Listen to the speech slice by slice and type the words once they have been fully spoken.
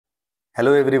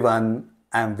Hello everyone,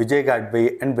 I am Vijay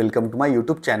Gadve and welcome to my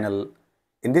YouTube channel.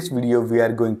 In this video, we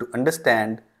are going to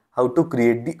understand how to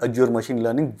create the Azure Machine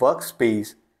Learning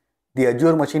Workspace. The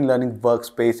Azure Machine Learning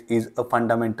Workspace is a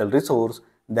fundamental resource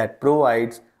that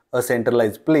provides a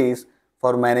centralized place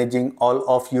for managing all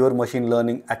of your machine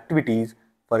learning activities.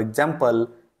 For example,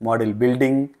 model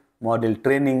building, model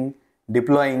training,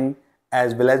 deploying,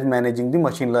 as well as managing the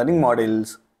machine learning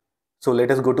models. So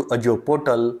let us go to Azure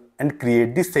portal and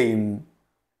create the same.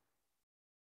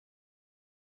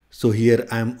 So here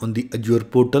I am on the Azure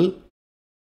portal.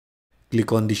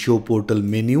 Click on the Show Portal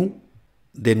menu.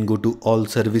 Then go to All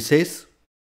Services.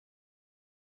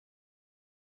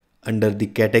 Under the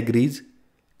categories,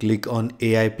 click on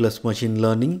AI plus Machine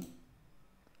Learning.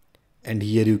 And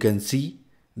here you can see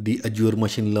the Azure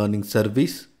Machine Learning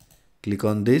service. Click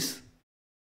on this.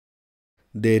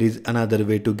 There is another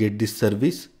way to get this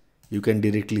service. You can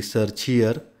directly search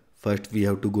here. First we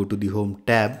have to go to the Home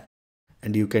tab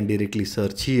and you can directly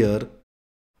search here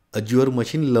Azure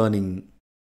Machine Learning.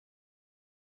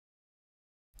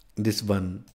 This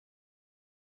one.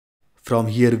 From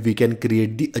here we can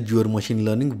create the Azure Machine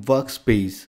Learning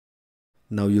Workspace.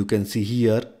 Now you can see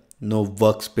here no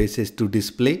workspaces to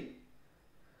display.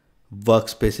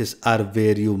 Workspaces are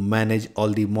where you manage all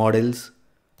the models,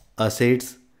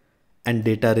 assets and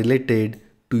data related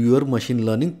to your machine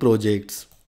learning projects.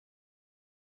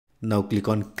 Now click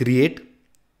on Create.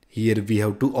 Here we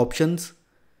have two options,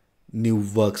 New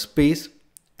Workspace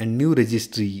and New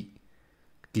Registry.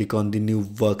 Click on the New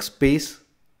Workspace.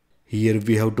 Here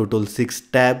we have total 6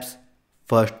 tabs.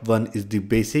 First one is the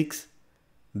basics,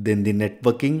 then the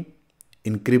networking,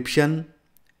 encryption,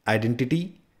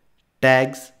 identity,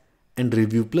 tags and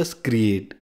review plus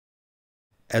create.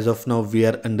 As of now we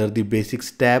are under the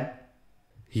basics tab.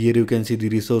 Here you can see the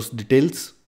resource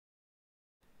details.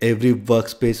 Every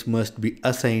workspace must be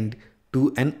assigned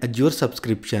to an Azure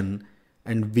subscription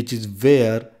and which is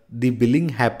where the billing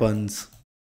happens.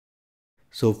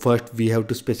 So first we have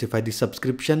to specify the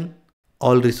subscription.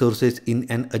 All resources in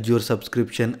an Azure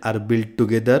subscription are built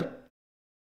together.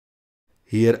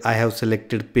 Here I have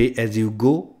selected pay as you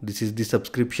go. This is the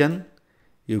subscription.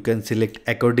 You can select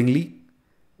accordingly.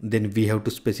 Then we have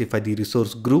to specify the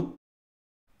resource group.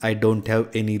 I don't have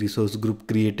any resource group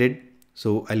created,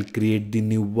 so I'll create the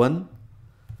new one.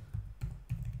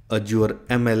 Azure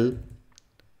ML-RG.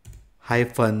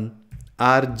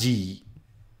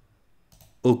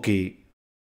 Okay.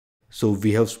 So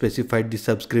we have specified the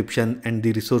subscription and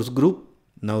the resource group.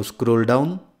 Now scroll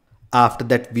down. After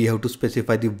that we have to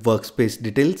specify the workspace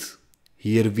details.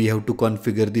 Here we have to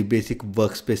configure the basic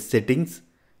workspace settings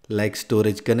like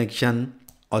storage connection,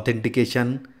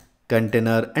 authentication,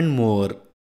 container and more.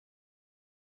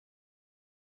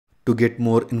 To get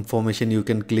more information you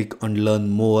can click on Learn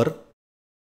More.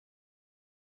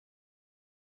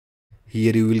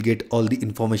 Here you will get all the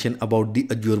information about the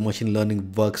Azure Machine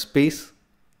Learning Workspace.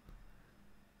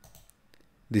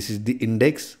 This is the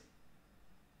index.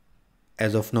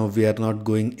 As of now we are not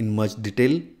going in much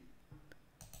detail.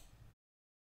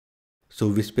 So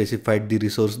we specified the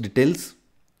resource details.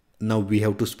 Now we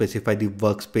have to specify the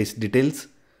workspace details.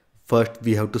 First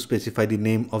we have to specify the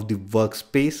name of the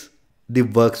workspace. The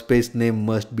workspace name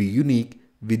must be unique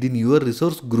within your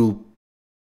resource group.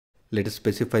 Let us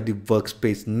specify the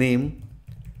workspace name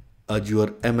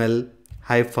Azure ML-WS,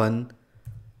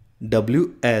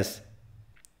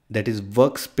 that is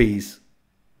workspace.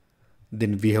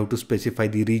 Then we have to specify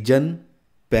the region.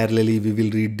 Parallelly we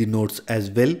will read the notes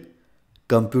as well.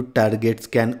 Compute targets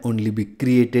can only be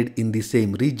created in the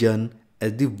same region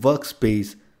as the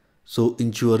workspace. So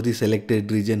ensure the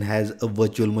selected region has a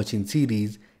virtual machine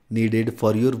series needed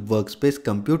for your workspace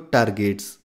compute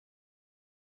targets.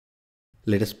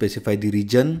 Let us specify the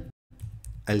region.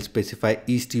 I'll specify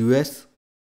East US.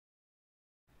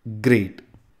 Great.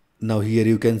 Now here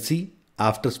you can see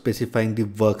after specifying the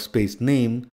workspace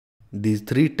name, these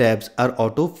 3 tabs are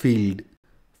auto-filled.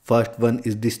 First one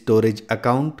is the storage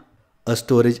account. A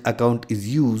storage account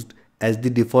is used as the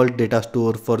default data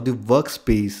store for the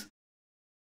workspace.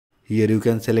 Here you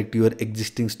can select your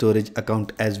existing storage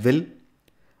account as well.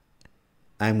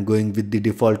 I am going with the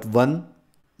default one.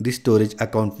 The storage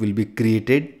account will be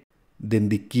created. Then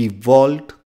the key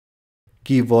vault.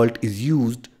 Key vault is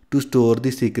used to store the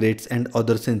secrets and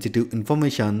other sensitive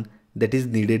information that is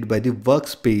needed by the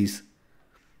workspace.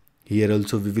 Here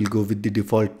also we will go with the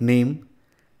default name.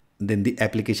 Then the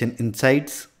application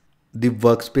insights. The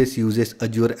workspace uses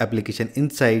Azure Application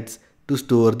Insights to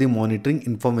store the monitoring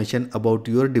information about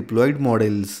your deployed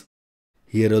models.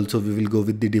 Here also we will go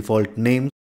with the default name.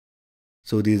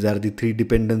 So these are the 3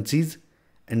 dependencies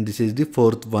and this is the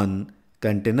 4th one.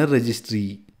 Container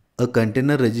registry. A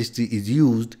container registry is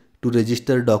used to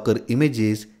register Docker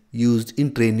images used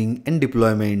in training and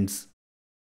deployments.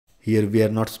 Here we are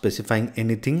not specifying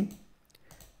anything.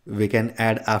 We can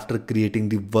add after creating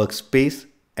the workspace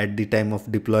at the time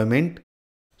of deployment.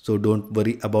 So don't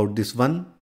worry about this one.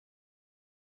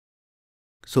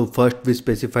 So first we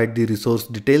specified the resource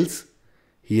details.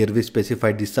 Here we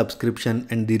specified the subscription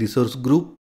and the resource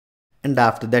group. And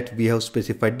after that we have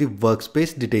specified the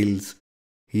workspace details.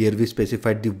 Here we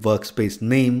specified the workspace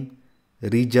name,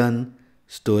 region,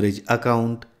 storage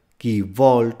account, key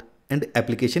vault, and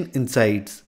application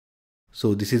insights.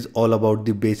 So this is all about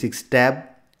the basics tab.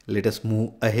 Let us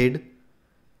move ahead.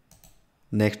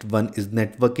 Next one is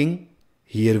networking.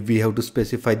 Here we have to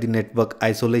specify the network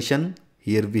isolation.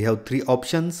 Here we have three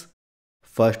options.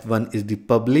 First one is the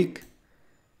public,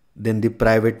 then the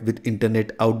private with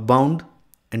internet outbound,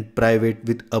 and private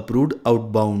with approved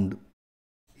outbound.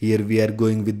 Here we are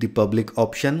going with the public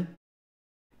option.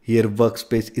 Here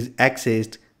workspace is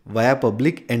accessed via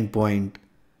public endpoint.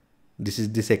 This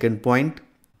is the second point.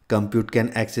 Compute can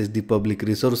access the public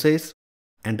resources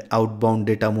and outbound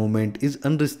data movement is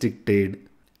unrestricted.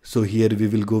 So here we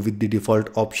will go with the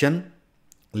default option.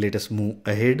 Let us move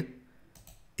ahead.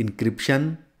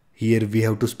 Encryption. Here we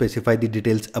have to specify the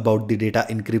details about the data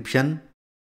encryption.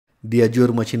 The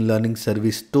Azure Machine Learning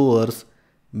Service stores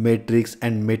metrics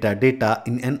and metadata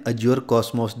in an Azure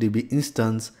Cosmos DB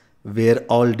instance where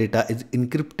all data is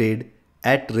encrypted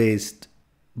at rest.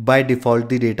 By default,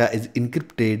 the data is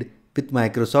encrypted with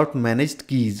Microsoft managed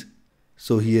keys.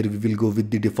 So here we will go with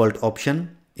the default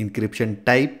option, encryption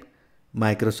type,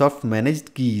 Microsoft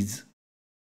managed keys.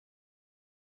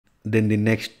 Then the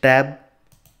next tab,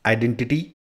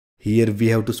 identity. Here we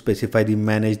have to specify the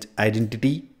managed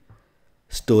identity,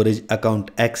 storage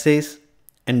account access,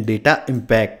 and data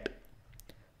impact.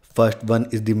 First one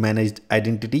is the managed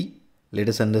identity. Let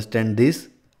us understand this.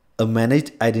 A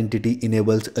managed identity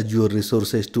enables Azure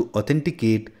resources to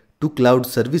authenticate to cloud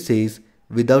services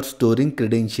without storing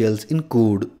credentials in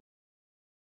code.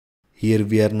 Here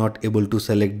we are not able to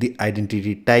select the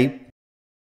identity type,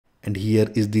 and here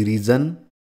is the reason.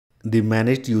 The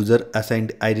managed user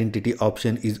assigned identity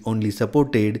option is only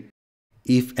supported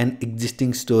if an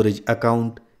existing storage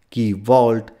account, key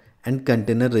vault, and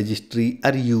container registry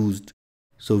are used.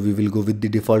 So we will go with the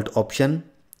default option,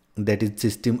 that is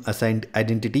system assigned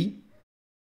identity.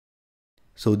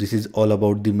 So this is all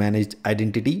about the managed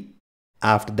identity.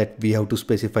 After that we have to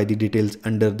specify the details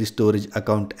under the storage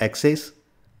account access.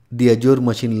 The Azure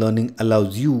Machine Learning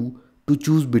allows you to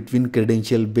choose between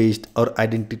credential based or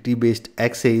identity based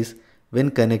access when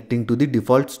connecting to the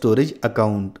default storage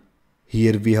account.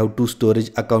 Here we have two storage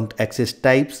account access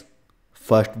types.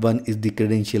 First one is the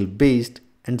credential based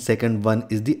and second one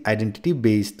is the identity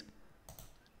based.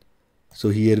 So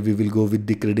here we will go with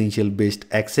the credential based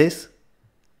access.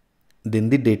 Then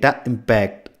the data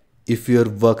impact. If your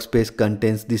workspace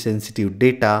contains the sensitive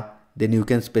data, then you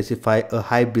can specify a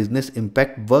high business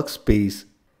impact workspace.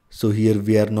 So here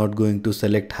we are not going to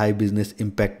select high business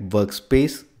impact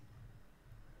workspace.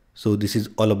 So this is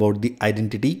all about the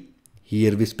identity.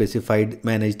 Here we specified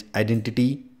managed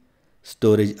identity,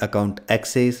 storage account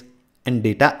access, and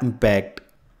data impact.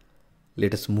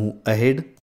 Let us move ahead.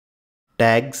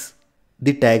 Tags.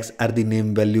 The tags are the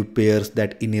name value pairs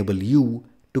that enable you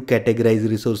to categorize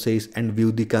resources and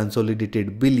view the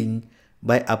consolidated billing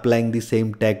by applying the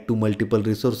same tag to multiple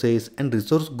resources and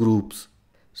resource groups.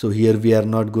 So here we are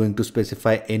not going to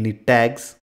specify any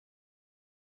tags.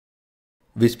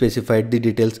 We specified the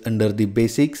details under the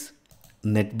basics,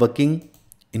 networking,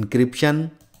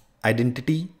 encryption,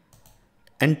 identity,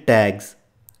 and tags.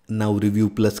 Now review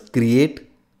plus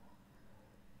create.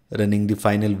 Running the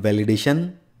final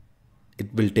validation.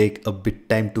 It will take a bit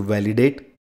time to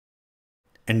validate.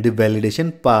 And the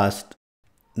validation passed.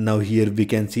 Now here we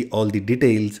can see all the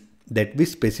details that we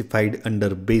specified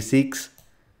under basics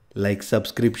like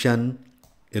subscription,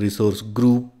 resource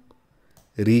group,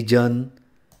 region,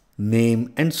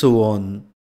 name, and so on.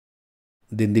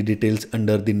 Then the details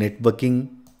under the networking,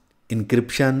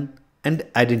 encryption, and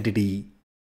identity.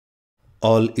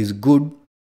 All is good.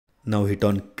 Now hit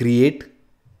on create.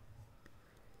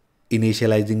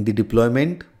 Initializing the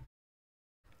deployment.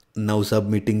 Now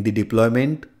submitting the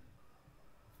deployment.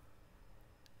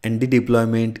 And the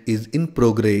deployment is in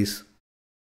progress.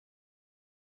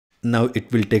 Now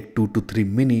it will take 2 to 3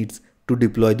 minutes to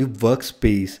deploy the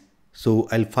workspace. So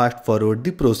I'll fast forward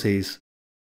the process.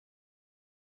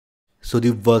 So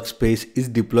the workspace is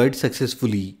deployed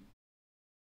successfully.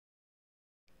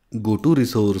 Go to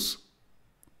resource.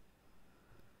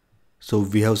 So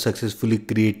we have successfully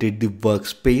created the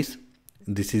workspace.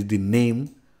 This is the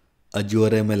name Azure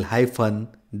ML-WS,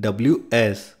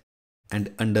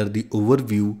 and under the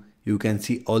overview you can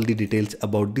see all the details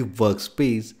about the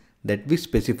workspace that we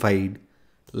specified,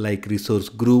 like resource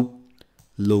group,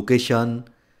 location,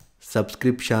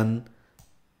 subscription,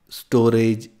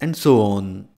 storage, and so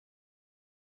on.